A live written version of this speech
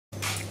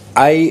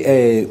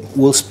I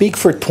will speak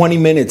for 20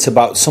 minutes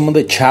about some of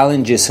the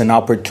challenges and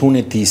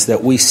opportunities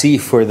that we see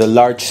for the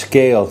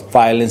large-scale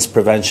violence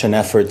prevention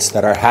efforts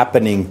that are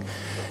happening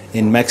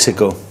in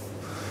Mexico.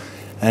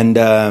 And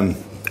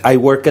I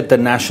work at the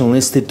National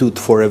Institute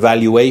for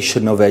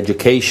Evaluation of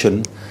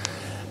Education.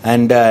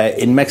 And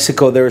in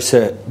Mexico, there's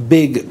a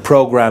big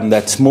program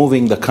that's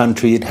moving the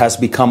country. It has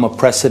become a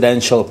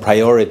presidential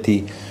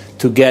priority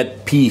to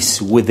get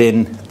peace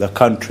within the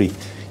country.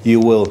 You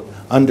will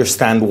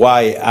understand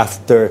why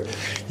after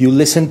you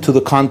listen to the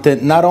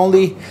content. Not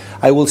only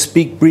I will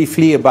speak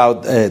briefly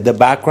about the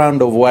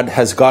background of what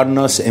has gotten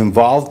us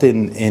involved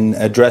in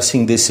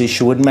addressing this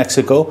issue in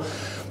Mexico,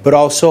 but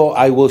also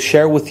I will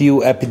share with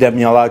you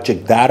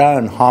epidemiologic data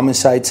on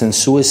homicides and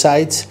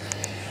suicides,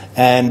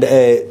 and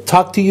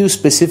talk to you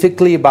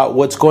specifically about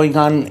what's going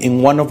on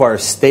in one of our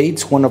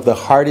states, one of the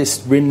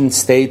hardest ridden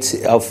states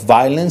of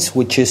violence,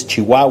 which is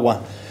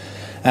Chihuahua,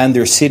 and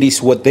their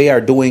cities, what they are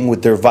doing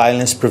with their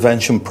violence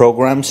prevention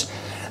programs,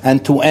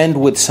 and to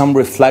end with some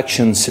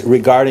reflections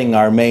regarding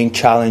our main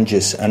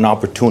challenges and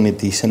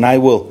opportunities. And I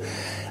will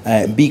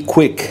be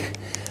quick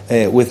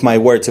with my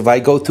words. If I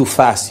go too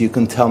fast, you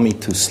can tell me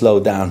to slow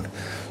down.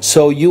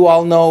 So you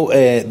all know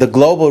the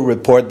global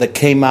report that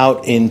came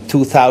out in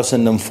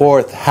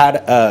 2004 had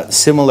a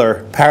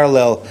similar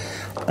parallel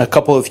a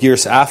couple of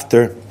years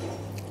after.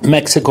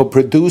 Mexico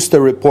produced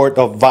a report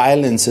of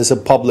violence as a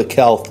public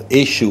health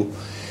issue.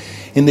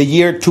 In the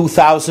year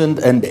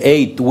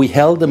 2008, we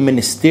held a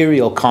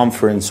ministerial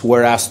conference,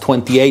 whereas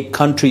 28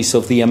 countries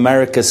of the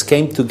Americas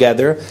came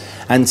together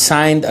and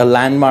signed a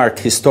landmark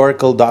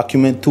historical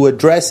document to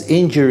address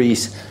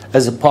injuries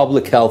as a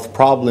public health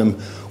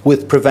problem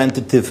with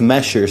preventative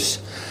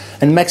measures.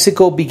 And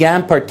Mexico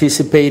began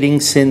participating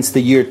since the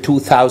year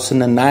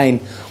 2009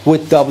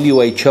 with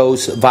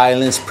WHO's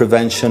Violence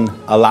Prevention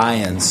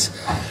Alliance.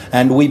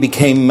 And we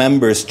became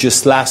members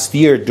just last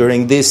year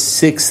during this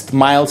 6th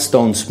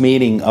milestones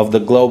meeting of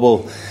the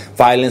Global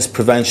Violence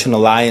Prevention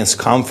Alliance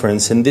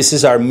Conference. And this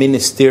is our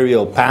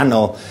ministerial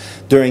panel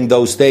during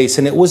those days.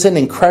 And it was an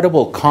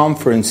incredible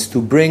conference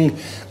to bring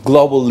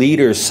global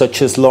leaders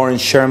such as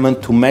Lawrence Sherman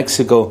to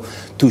Mexico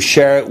to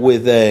share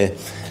with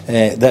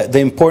the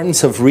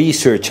importance of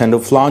research and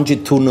of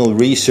longitudinal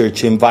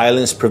research in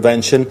violence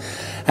prevention,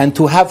 and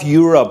to have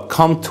Europe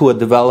come to a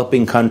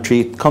developing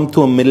country, come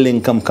to a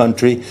middle-income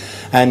country,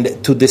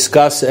 and to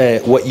discuss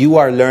what you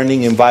are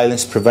learning in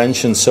violence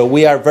prevention. So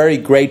we are very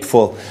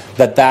grateful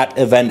that that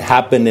event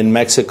happened in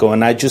Mexico,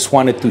 and I just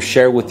wanted to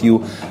share with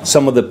you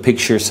some of the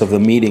pictures of the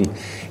meeting.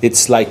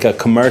 It's like a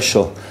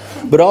commercial.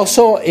 But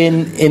also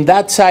in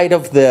that side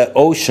of the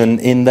ocean,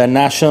 in the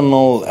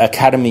National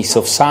Academies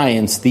of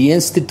Science, the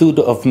Institute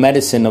of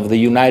Medicine of the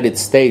United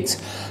States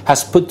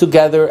has put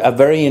together a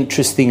very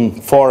interesting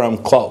forum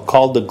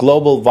called the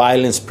Global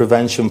Violence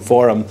Prevention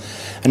Forum.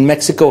 And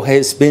Mexico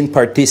has been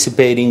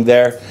participating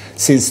there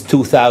since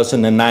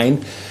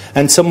 2009.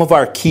 And some of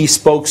our key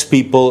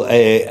spokespeople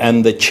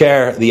and the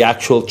chair, the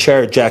actual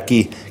chair,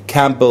 Jackie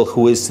Campbell,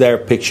 who is there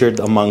pictured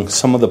among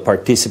some of the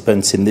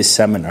participants in this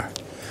seminar.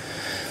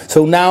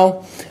 So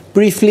now,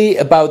 briefly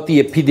about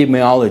the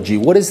epidemiology.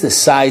 What is the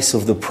size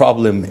of the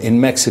problem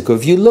in Mexico?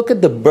 If you look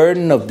at the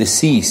burden of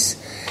disease,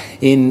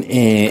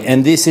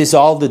 and this is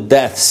all the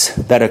deaths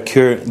that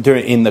occur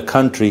in the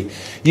country,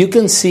 you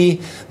can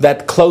see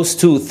that close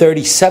to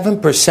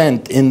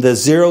 37% in the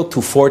 0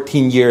 to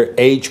 14-year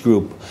age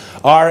group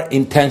are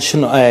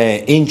intentional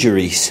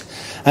injuries.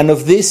 And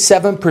of this,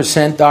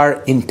 7%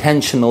 are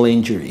intentional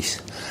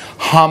injuries,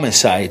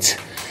 homicides,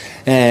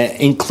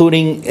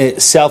 including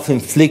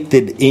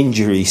self-inflicted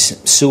injuries,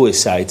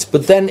 suicides.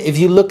 But then if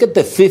you look at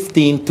the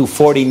 15 to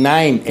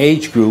 49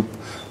 age group,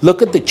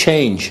 look at the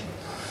change.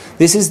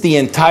 This is the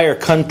entire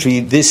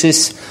country. This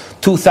is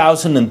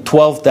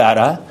 2012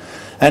 data.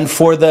 And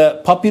for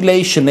the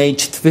population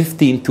aged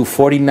 15 to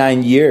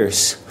 49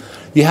 years,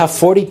 you have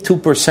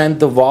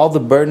 42% of all the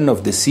burden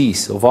of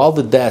disease, of all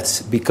the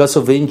deaths because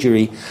of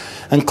injury,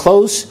 and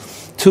close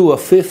to a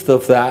fifth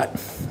of that,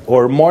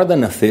 or more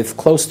than a fifth,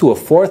 close to a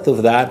fourth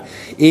of that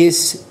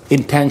is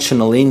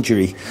intentional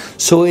injury.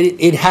 So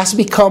it has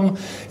become,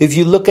 if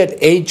you look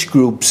at age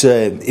groups,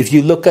 if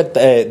you look at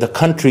the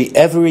country,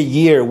 every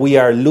year we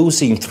are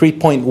losing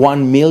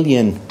 3.1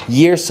 million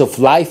years of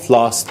life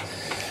lost.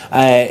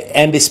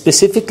 And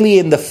specifically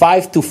in the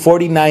 5 to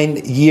 49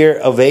 year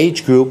of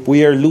age group,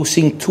 we are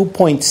losing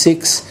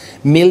 2.6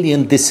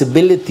 million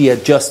disability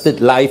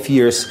adjusted life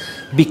years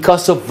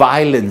because of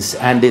violence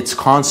and its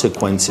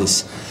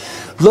consequences.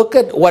 Look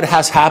at what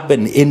has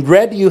happened. In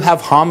red, you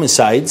have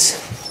homicides.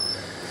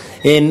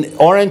 In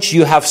orange,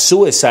 you have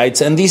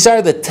suicides. And these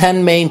are the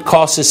 10 main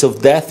causes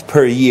of death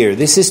per year.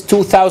 This is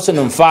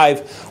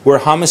 2005, where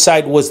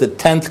homicide was the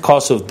 10th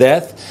cause of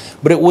death.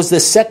 But it was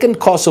the second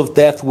cause of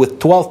death with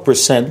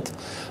 12%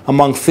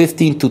 among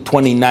 15 to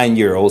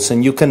 29-year-olds.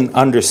 And you can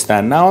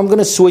understand. Now I'm going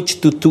to switch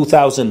to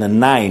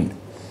 2009.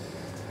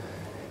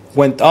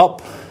 Went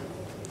up.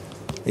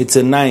 It's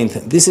a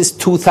 9th. This is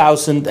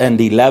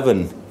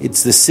 2011.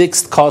 It's the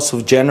 6th cause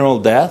of general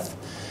death.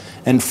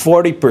 and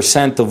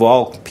 40% of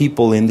all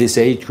people in this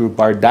age group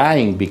are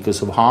dying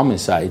because of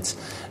homicides,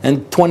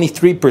 and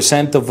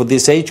 23% of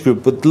this age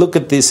group, but look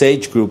at this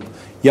age group,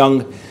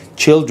 young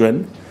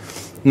children,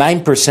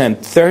 9%,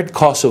 third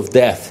cause of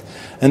death,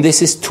 and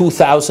this is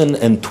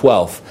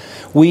 2012.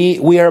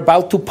 We are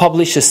about to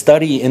publish a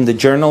study in the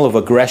Journal of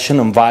Aggression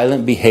and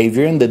Violent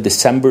Behavior in the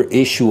December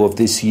issue of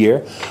this year,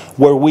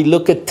 where we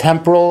look at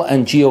temporal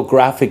and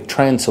geographic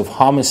trends of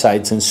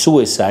homicides and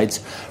suicides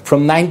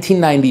from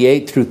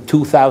 1998 through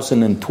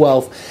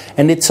 2012,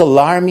 and it's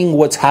alarming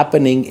what's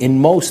happening in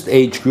most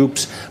age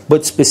groups,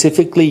 but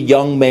specifically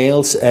young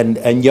males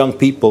and young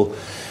people.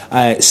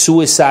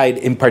 Suicide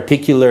in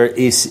particular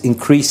is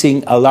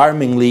increasing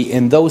alarmingly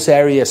in those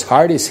areas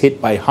hardest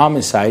hit by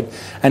homicide,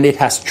 and it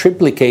has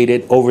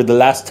triplicated over the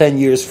last 10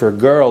 years for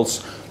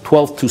girls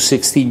 12 to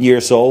 16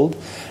 years old,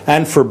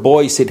 and for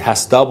boys it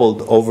has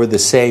doubled over the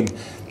same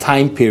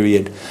time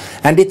period.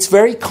 And it's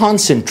very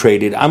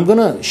concentrated. I'm going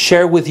to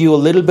share with you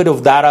a little bit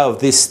of data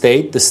of this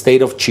state, the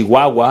state of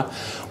Chihuahua,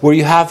 where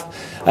you have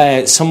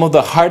some of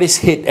the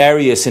hardest hit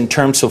areas in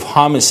terms of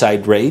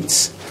homicide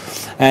rates,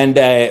 and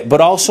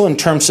but also in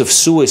terms of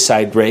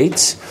suicide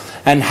rates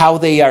and how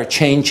they are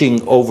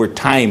changing over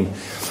time.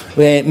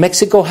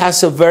 Mexico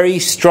has a very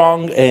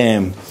strong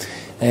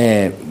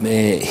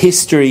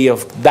history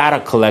of data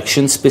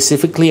collection,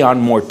 specifically on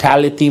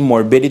mortality,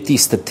 morbidity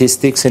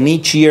statistics, and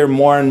each year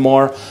more and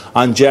more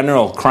on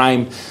general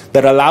crime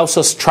that allows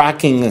us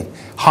tracking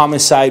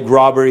homicide,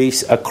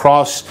 robberies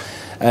across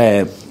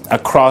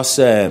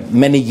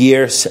many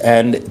years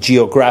and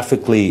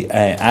geographically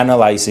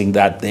analyzing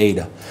that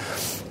data.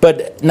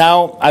 But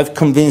now I've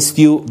convinced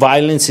you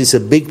violence is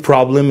a big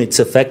problem. It's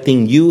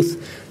affecting youth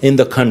in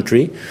the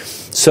country.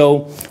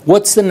 So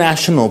what's the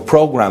national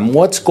program?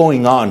 What's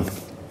going on?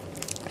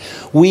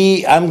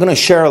 I'm going to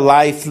share a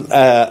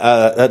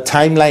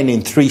timeline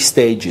in 3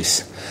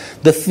 stages.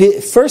 The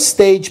first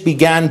stage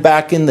began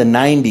back in the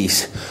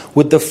 90s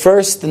with the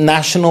first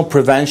national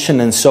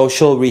prevention and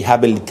social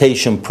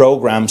rehabilitation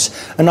programs,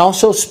 and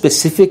also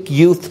specific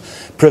youth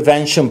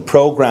prevention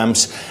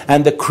programs,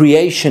 and the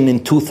creation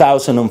in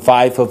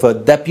 2005 of a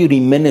deputy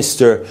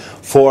minister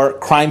for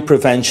crime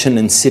prevention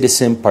and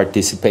citizen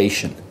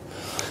participation.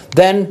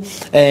 Then,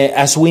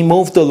 as we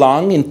moved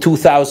along in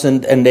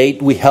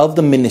 2008, we held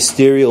the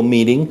ministerial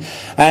meeting,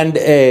 and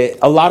a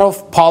lot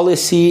of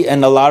policy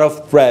and a lot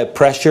of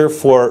pressure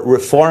for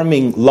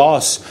reforming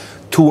laws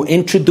to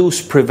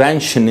introduce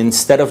prevention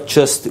instead of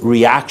just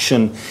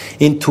reaction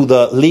into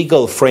the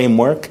legal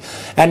framework.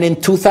 And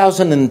in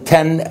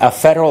 2010, a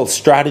federal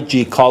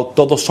strategy called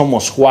Todos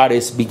Somos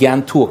Juárez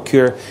began to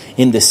occur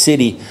in the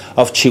city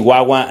of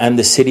Chihuahua and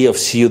the city of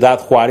Ciudad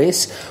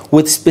Juárez,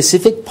 with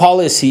specific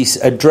policies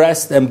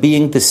addressed and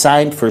being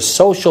designed for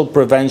social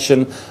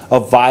prevention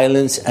of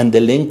violence and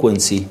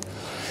delinquency.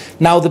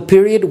 Now, the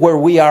period where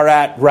we are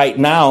at right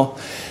now,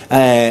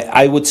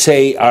 I would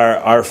say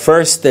our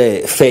first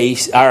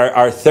phase,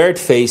 our third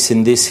phase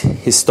in this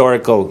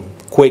historical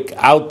quick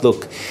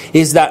outlook,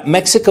 is that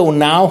Mexico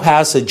now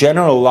has a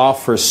general law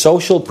for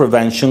social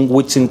prevention,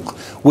 which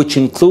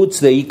includes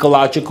the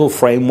ecological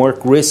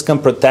framework, risk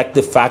and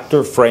protective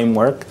factor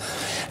framework,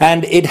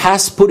 and it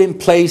has put in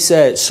place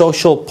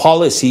social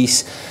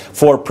policies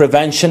for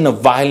prevention of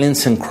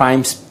violence and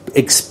crimes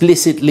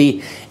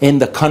explicitly in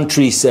the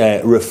country's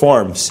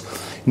reforms.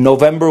 In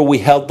November, we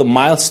held the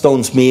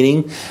milestones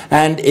meeting,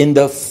 and in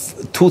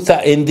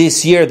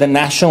this year, the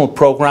National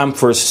Program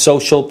for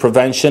Social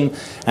Prevention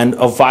and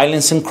of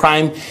Violence and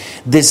Crime,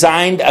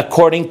 designed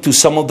according to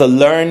some of the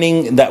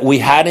learning that we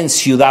had in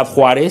Ciudad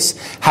Juárez,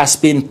 has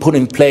been put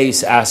in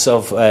place as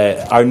of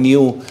our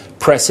new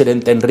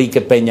President Enrique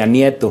Peña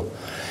Nieto.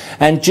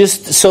 And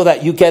just so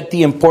that you get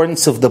the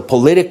importance of the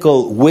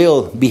political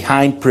will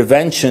behind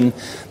prevention,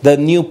 the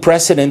new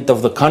president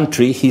of the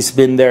country, he's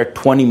been there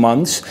 20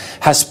 months,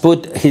 has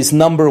put his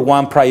number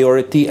one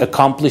priority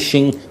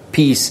accomplishing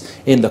peace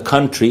in the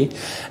country.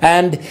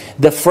 And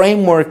the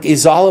framework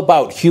is all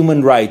about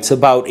human rights,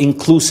 about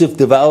inclusive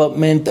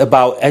development,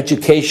 about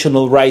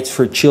educational rights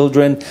for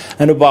children,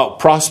 and about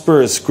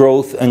prosperous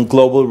growth and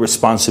global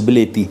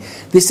responsibility.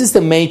 This is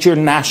the major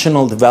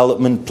national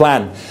development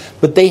plan.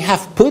 But they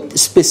have put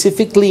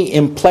specifically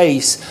in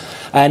place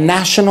a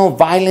national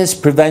violence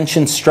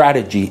prevention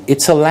strategy.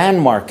 It's a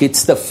landmark.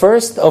 It's the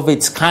first of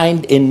its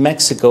kind in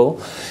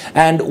Mexico.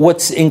 And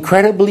what's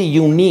incredibly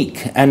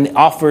unique and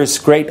offers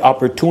great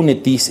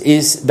opportunities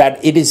is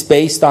that it is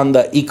based on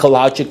the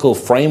ecological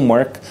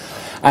framework.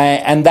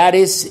 And that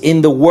is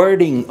in the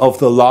wording of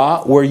the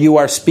law, where you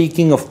are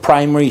speaking of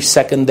primary,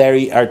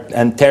 secondary,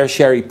 and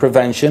tertiary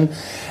prevention,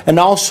 and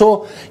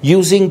also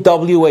using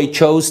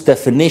WHO's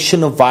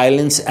definition of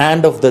violence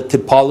and of the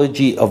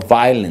typology of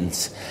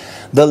violence.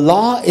 The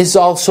law is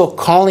also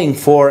calling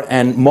for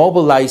and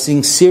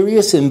mobilizing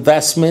serious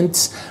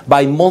investments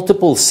by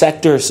multiple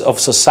sectors of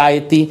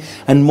society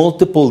and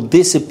multiple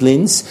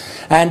disciplines,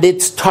 and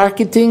it's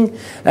targeting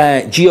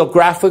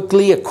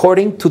geographically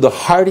according to the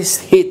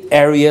hardest hit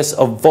areas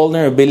of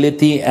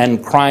vulnerability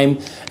and crime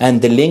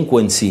and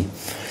delinquency.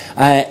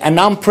 An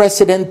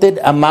unprecedented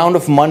amount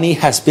of money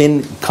has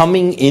been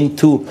coming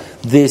into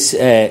this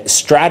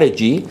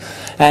strategy.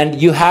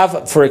 And you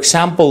have, for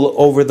example,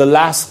 over the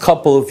last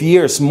couple of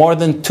years, more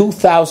than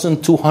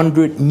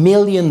 $2,200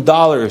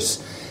 million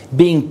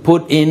being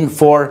put in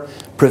for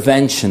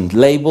prevention,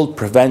 labeled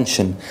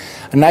prevention.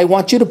 And I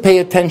want you to pay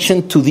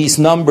attention to these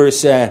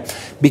numbers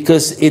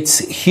because it's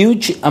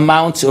huge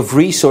amounts of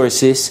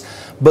resources,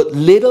 but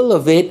little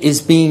of it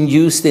is being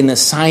used in a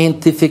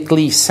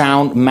scientifically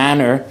sound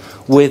manner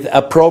with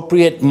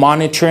appropriate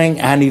monitoring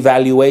and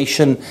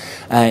evaluation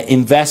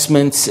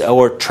investments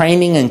or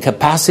training and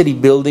capacity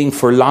building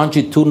for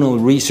longitudinal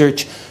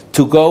research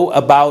to go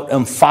about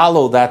and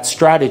follow that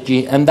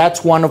strategy. And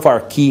that's one of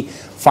our key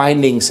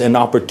findings and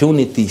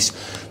opportunities.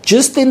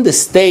 Just in the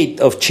state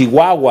of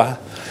Chihuahua,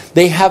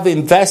 they have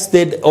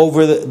invested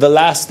over the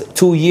last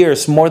 2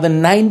 years more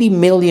than $90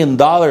 million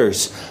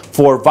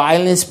for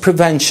violence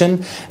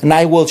prevention, and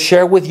I will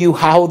share with you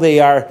how they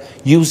are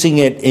using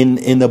it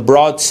in a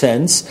broad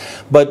sense,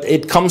 but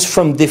it comes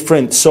from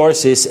different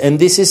sources, and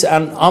this is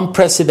an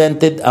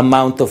unprecedented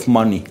amount of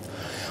money.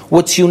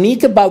 What's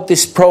unique about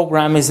this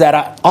program is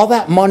that all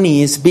that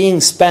money is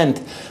being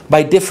spent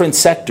by different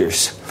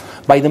sectors.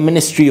 By the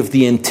Ministry of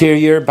the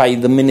Interior, by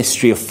the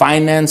Ministry of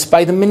Finance,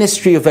 by the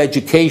Ministry of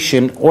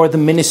Education, or the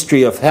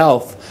Ministry of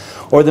Health,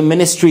 or the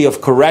Ministry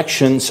of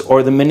Corrections,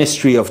 or the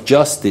Ministry of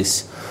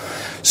Justice.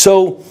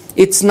 So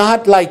it's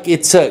not like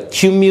it's a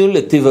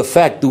cumulative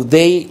effect.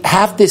 They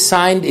have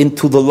designed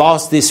into the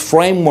laws this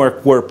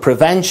framework where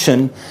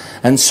prevention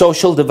and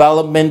social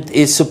development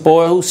is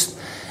supposed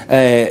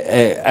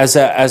as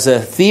a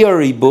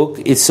theory book,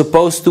 it's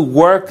supposed to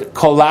work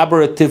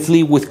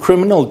collaboratively with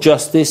criminal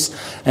justice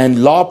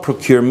and law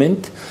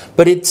procurement,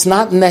 but it's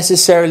not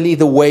necessarily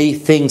the way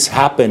things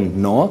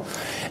happen, no?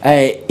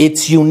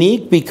 It's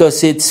unique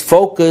because it's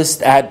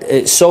focused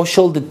at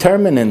social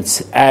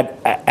determinants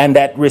and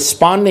at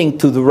responding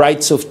to the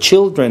rights of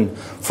children,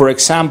 for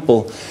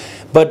example.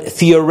 But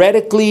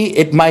theoretically,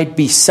 it might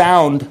be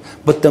sound,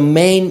 but the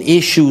main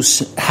issues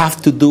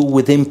have to do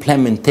with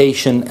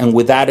implementation and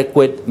with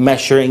adequate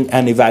measuring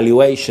and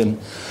evaluation.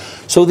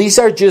 So these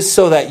are just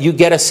so that you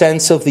get a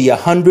sense of the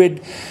 100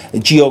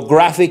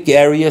 geographic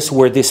areas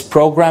where this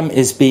program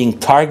is being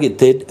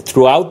targeted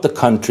throughout the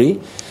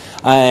country.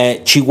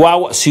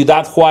 Chihuahua,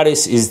 Ciudad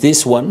Juárez is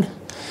this one.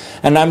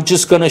 And I'm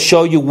just going to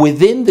show you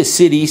within the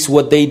cities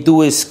what they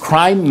do is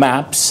crime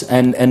maps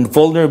and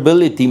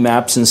vulnerability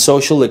maps and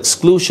social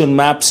exclusion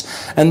maps.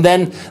 And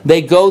then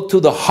they go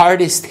to the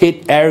hardest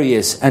hit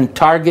areas and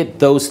target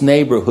those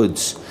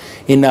neighborhoods.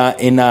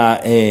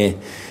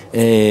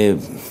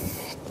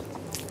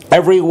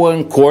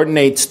 Everyone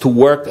coordinates to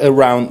work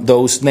around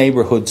those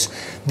neighborhoods.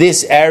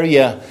 This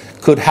area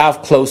could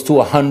have close to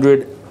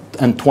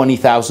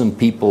 120,000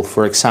 people,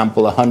 for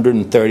example,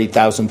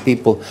 130,000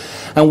 people.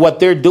 And what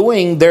they're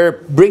doing, they're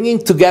bringing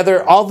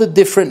together all the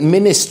different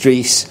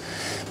ministries.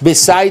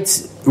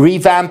 Besides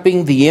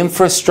revamping the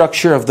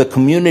infrastructure of the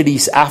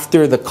communities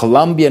after the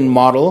Colombian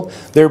model,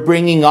 they're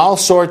bringing all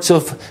sorts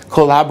of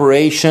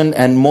collaboration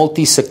and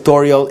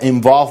multi-sectorial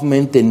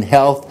involvement in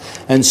health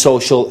and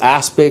social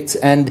aspects,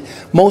 and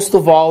most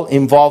of all,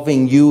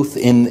 involving youth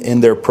in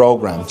their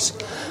programs.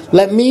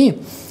 Let me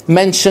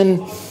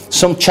mention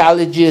some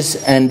challenges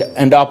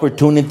and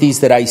opportunities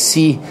that I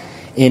see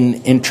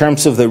in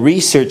terms of the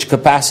research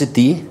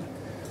capacity,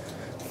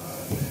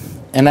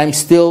 and I'm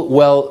still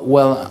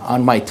well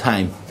on my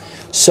time.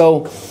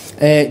 So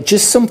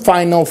just some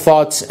final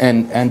thoughts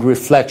and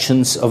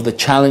reflections of the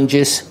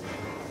challenges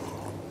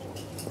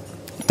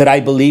that I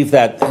believe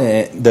that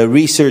the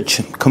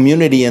research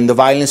community and the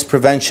violence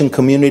prevention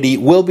community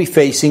will be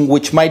facing,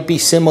 which might be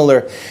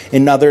similar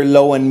in other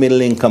low and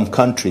middle income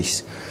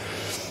countries.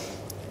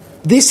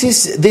 This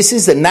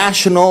is the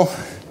national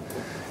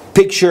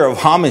picture of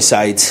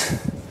homicides.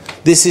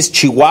 This is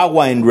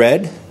Chihuahua in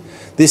red.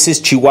 This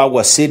is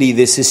Chihuahua City.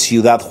 This is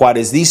Ciudad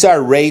Juárez. These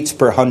are rates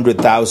per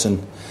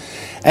 100,000.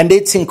 And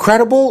it's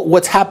incredible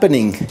what's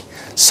happening.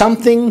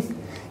 Something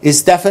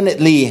is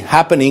definitely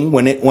happening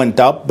when it went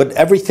up, but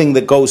everything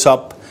that goes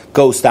up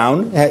goes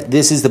down.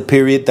 This is the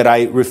period that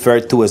I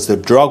refer to as the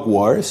drug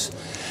wars.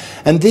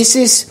 And this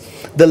is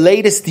the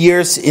latest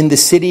years in the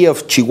city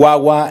of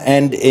Chihuahua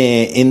and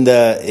in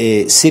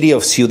the city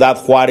of Ciudad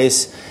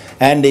Juárez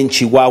and in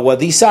Chihuahua.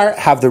 These are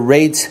how the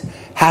rates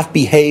have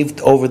behaved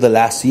over the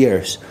last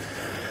years.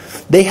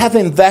 They have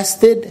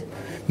invested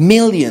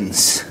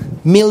millions,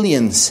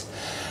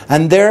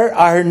 and there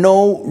are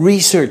no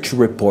research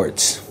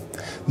reports.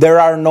 There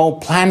are no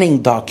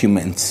planning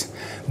documents.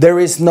 There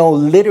is no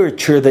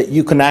literature that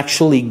you can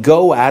actually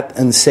go at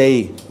and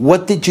say,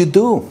 what did you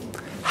do?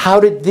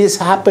 How did this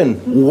happen?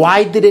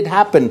 Why did it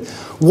happen?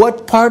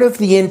 What part of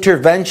the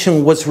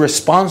intervention was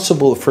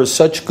responsible for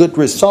such good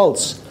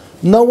results?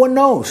 No one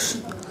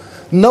knows.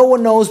 No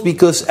one knows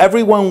because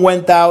everyone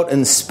went out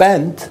and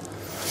spent,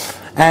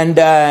 and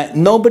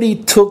nobody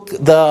took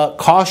the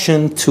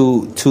caution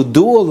to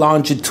do a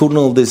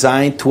longitudinal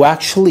design to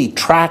actually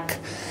track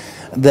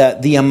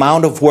the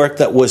amount of work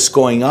that was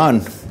going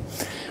on.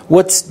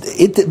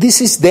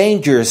 This is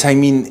dangerous. I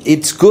mean,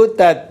 it's good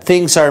that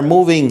things are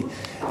moving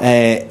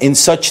in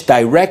such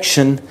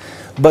direction,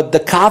 but the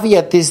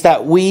caveat is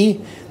that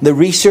we, the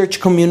research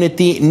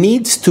community,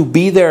 needs to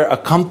be there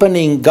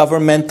accompanying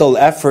governmental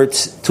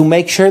efforts to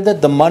make sure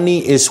that the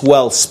money is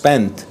well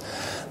spent.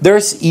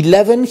 There's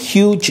 11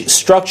 huge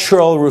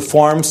structural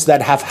reforms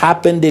that have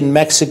happened in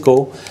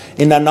Mexico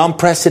in an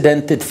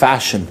unprecedented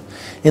fashion.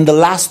 In the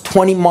last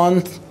 20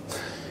 months,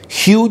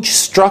 huge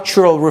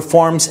structural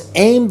reforms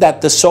aimed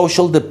at the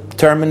social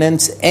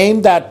determinants,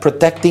 aimed at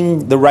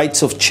protecting the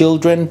rights of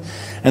children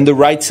and the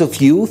rights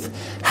of youth,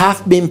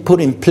 have been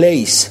put in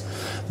place.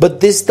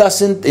 But this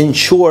doesn't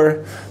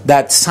ensure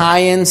that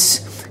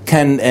science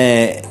can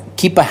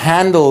keep a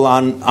handle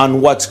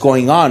on what's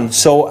going on.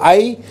 So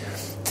I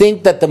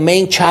think that the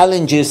main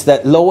challenge is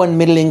that low and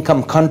middle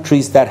income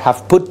countries that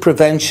have put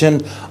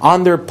prevention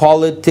on their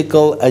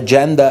political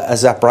agenda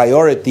as a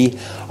priority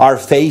are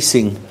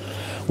facing.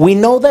 We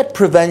know that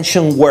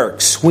prevention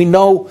works. We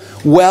know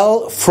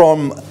well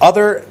from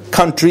other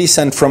countries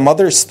and from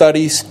other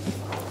studies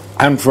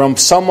and from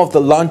some of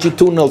the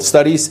longitudinal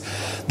studies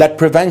that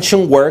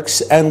prevention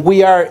works, and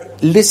we are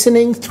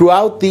listening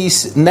throughout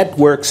these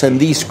networks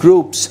and these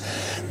groups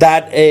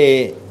that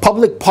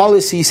public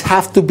policies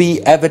have to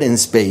be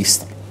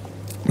evidence-based.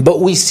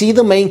 But we see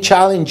the main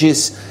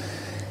challenges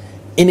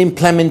in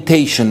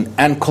implementation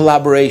and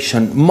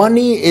collaboration.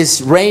 Money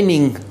is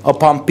raining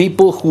upon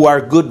people who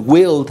are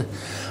good-willed,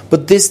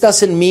 but this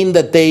doesn't mean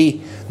that they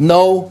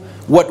know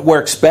what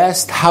works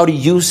best, how to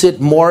use it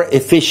more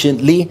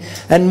efficiently,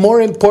 and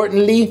more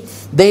importantly,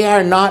 they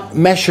are not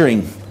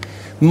measuring.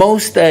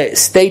 Most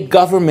state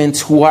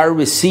governments who are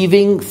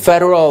receiving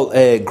federal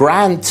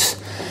grants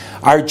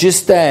are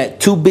just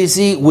too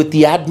busy with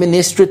the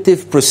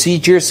administrative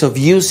procedures of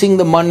using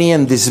the money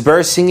and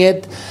disbursing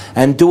it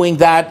and doing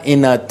that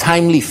in a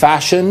timely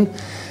fashion,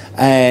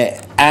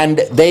 and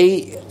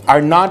they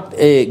are not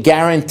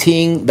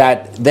guaranteeing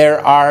that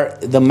there are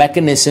the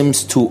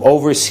mechanisms to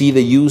oversee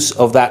the use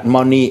of that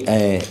money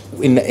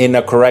in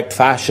a correct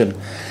fashion.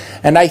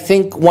 And I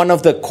think one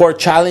of the core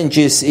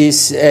challenges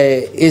is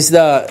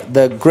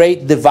the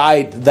great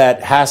divide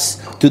that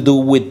has to do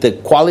with the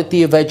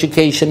quality of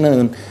education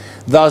and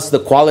thus the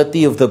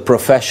quality of the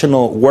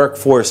professional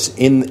workforce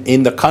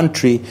in the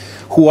country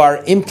who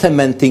are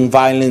implementing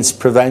violence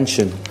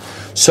prevention.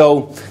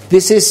 So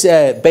this is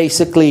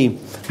basically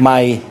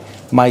my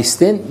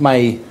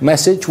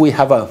message. We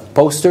have a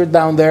poster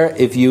down there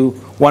if you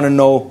want to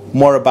know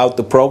more about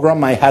the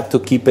program. I had to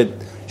keep it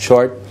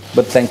short,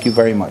 but thank you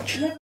very much.